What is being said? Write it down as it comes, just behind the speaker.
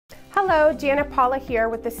Hello, Janet Paula here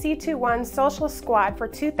with the C21 Social Squad for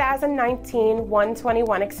 2019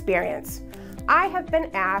 121 experience. I have been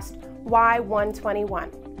asked, why 121?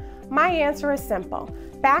 My answer is simple.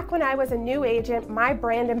 Back when I was a new agent, my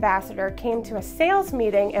brand ambassador came to a sales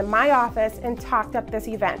meeting in my office and talked up this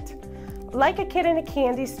event. Like a kid in a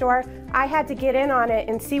candy store, I had to get in on it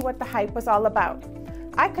and see what the hype was all about.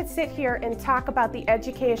 I could sit here and talk about the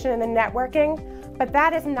education and the networking, but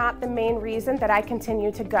that is not the main reason that I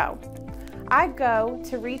continue to go. I go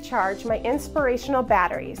to recharge my inspirational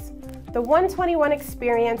batteries. The 121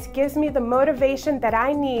 experience gives me the motivation that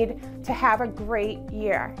I need to have a great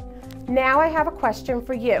year. Now I have a question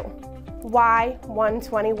for you. Why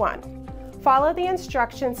 121? Follow the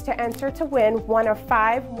instructions to enter to win one of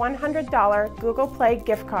 5 $100 Google Play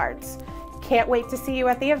gift cards. Can't wait to see you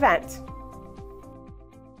at the event.